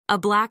A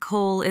black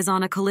hole is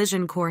on a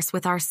collision course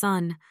with our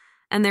sun,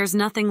 and there's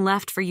nothing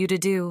left for you to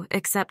do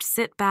except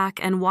sit back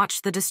and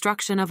watch the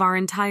destruction of our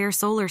entire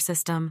solar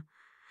system.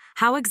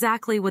 How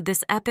exactly would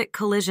this epic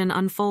collision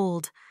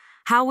unfold?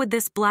 How would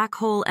this black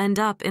hole end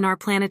up in our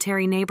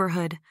planetary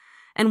neighborhood?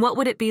 And what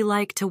would it be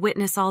like to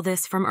witness all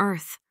this from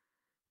Earth?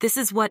 This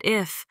is what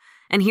if,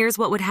 and here's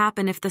what would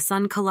happen if the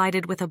sun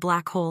collided with a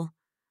black hole.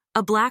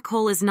 A black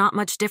hole is not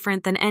much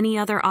different than any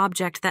other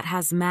object that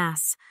has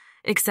mass,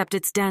 except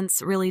it's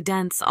dense, really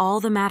dense. All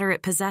the matter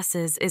it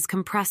possesses is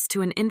compressed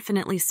to an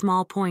infinitely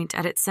small point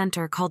at its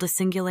center called a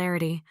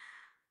singularity.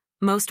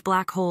 Most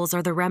black holes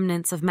are the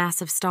remnants of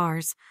massive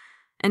stars,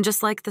 and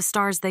just like the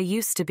stars they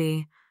used to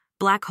be,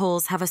 black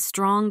holes have a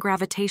strong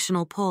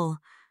gravitational pull.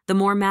 The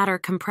more matter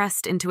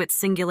compressed into its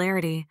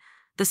singularity,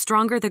 the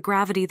stronger the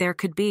gravity there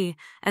could be,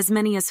 as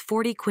many as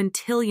 40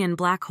 quintillion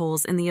black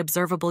holes in the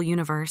observable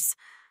universe.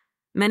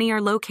 Many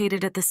are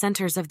located at the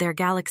centers of their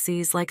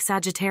galaxies, like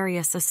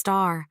Sagittarius, a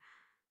star.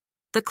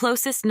 The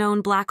closest known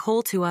black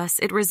hole to us,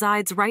 it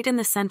resides right in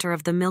the center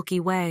of the Milky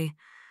Way.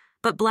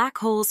 But black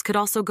holes could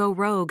also go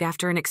rogue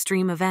after an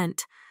extreme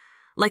event.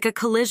 Like a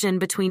collision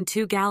between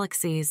two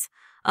galaxies,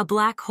 a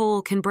black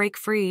hole can break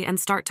free and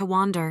start to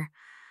wander.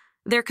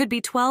 There could be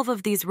 12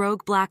 of these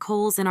rogue black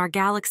holes in our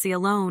galaxy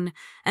alone,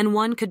 and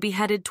one could be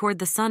headed toward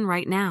the sun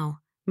right now.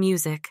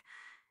 Music.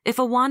 If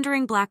a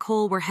wandering black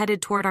hole were headed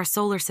toward our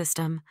solar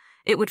system,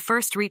 it would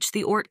first reach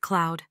the Oort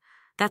cloud.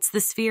 That's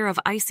the sphere of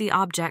icy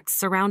objects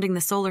surrounding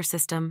the solar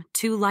system,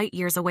 2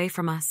 light-years away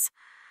from us.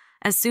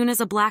 As soon as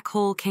a black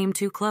hole came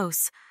too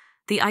close,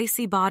 the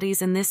icy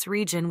bodies in this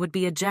region would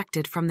be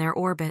ejected from their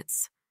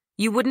orbits.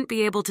 You wouldn't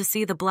be able to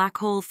see the black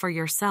hole for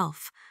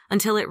yourself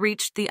until it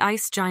reached the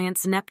ice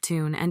giants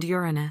Neptune and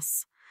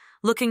Uranus.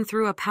 Looking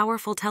through a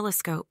powerful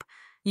telescope,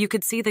 you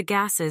could see the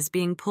gases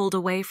being pulled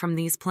away from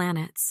these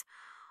planets.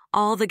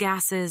 All the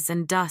gases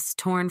and dust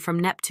torn from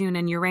Neptune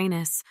and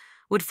Uranus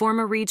would form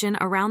a region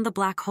around the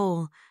black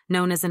hole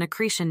known as an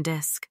accretion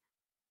disk.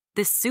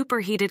 This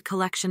superheated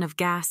collection of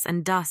gas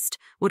and dust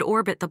would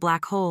orbit the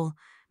black hole,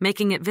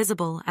 making it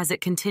visible as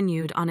it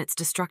continued on its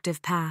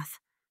destructive path.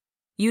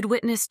 You'd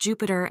witness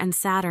Jupiter and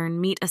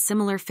Saturn meet a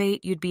similar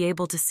fate you'd be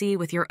able to see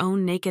with your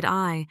own naked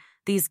eye,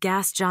 these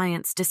gas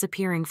giants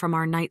disappearing from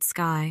our night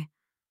sky.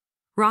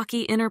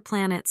 Rocky inner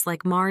planets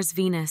like Mars,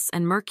 Venus,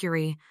 and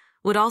Mercury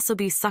would also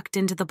be sucked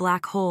into the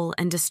black hole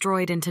and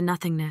destroyed into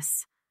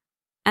nothingness.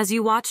 As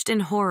you watched in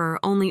horror,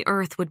 only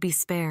Earth would be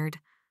spared.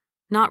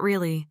 Not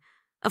really.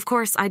 Of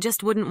course, I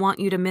just wouldn't want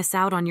you to miss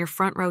out on your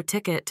front-row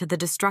ticket to the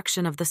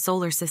destruction of the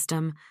solar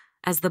system.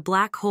 As the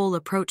black hole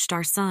approached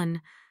our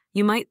sun,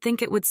 you might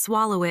think it would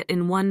swallow it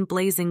in one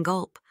blazing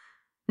gulp.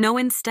 No,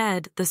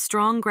 instead, the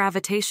strong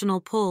gravitational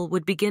pull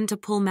would begin to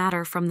pull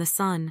matter from the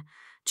sun,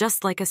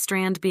 just like a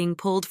strand being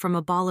pulled from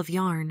a ball of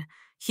yarn.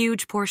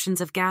 Huge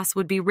portions of gas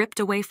would be ripped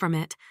away from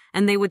it,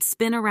 and they would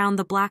spin around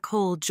the black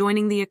hole,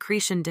 joining the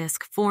accretion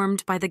disk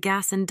formed by the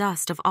gas and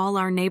dust of all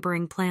our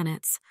neighboring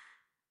planets.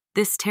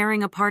 This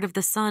tearing apart of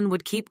the sun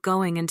would keep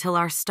going until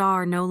our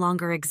star no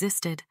longer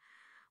existed.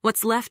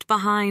 What's left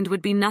behind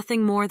would be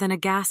nothing more than a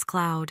gas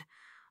cloud.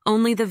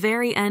 Only the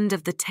very end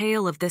of the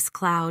tail of this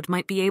cloud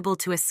might be able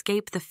to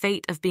escape the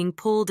fate of being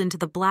pulled into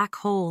the black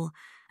hole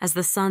as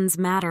the sun's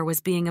matter was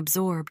being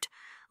absorbed.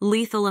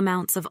 Lethal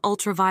amounts of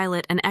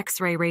ultraviolet and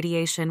X-ray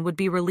radiation would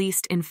be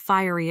released in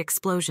fiery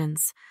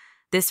explosions.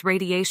 This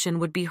radiation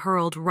would be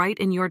hurled right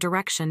in your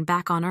direction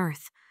back on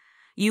Earth.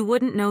 You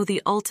wouldn't know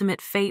the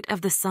ultimate fate of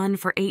the sun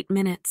for 8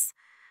 minutes.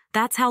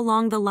 That's how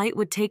long the light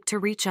would take to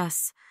reach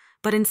us.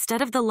 But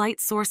instead of the light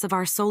source of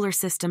our solar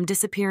system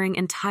disappearing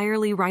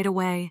entirely right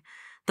away,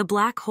 the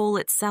black hole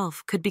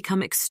itself could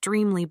become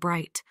extremely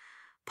bright,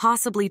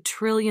 possibly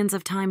trillions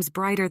of times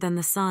brighter than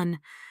the sun,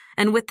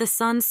 and with the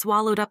sun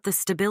swallowed up, the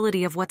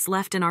stability of what's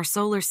left in our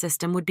solar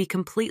system would be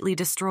completely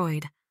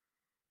destroyed.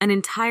 An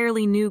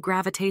entirely new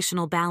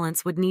gravitational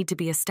balance would need to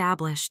be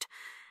established,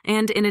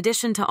 and in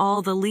addition to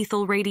all the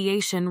lethal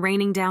radiation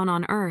raining down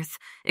on Earth,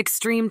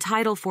 extreme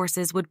tidal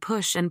forces would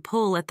push and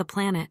pull at the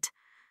planet.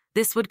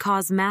 This would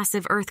cause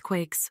massive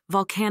earthquakes,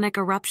 volcanic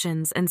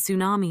eruptions, and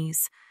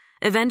tsunamis.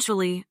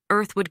 Eventually,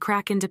 Earth would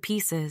crack into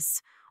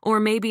pieces,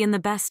 or maybe in the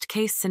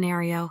best-case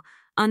scenario,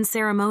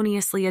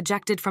 unceremoniously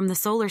ejected from the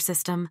solar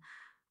system.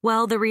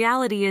 Well, the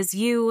reality is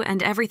you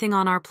and everything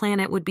on our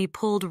planet would be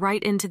pulled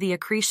right into the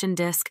accretion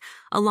disk,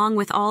 along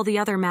with all the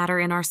other matter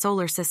in our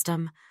solar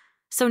system.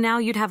 So now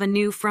you'd have a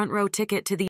new front-row ticket to the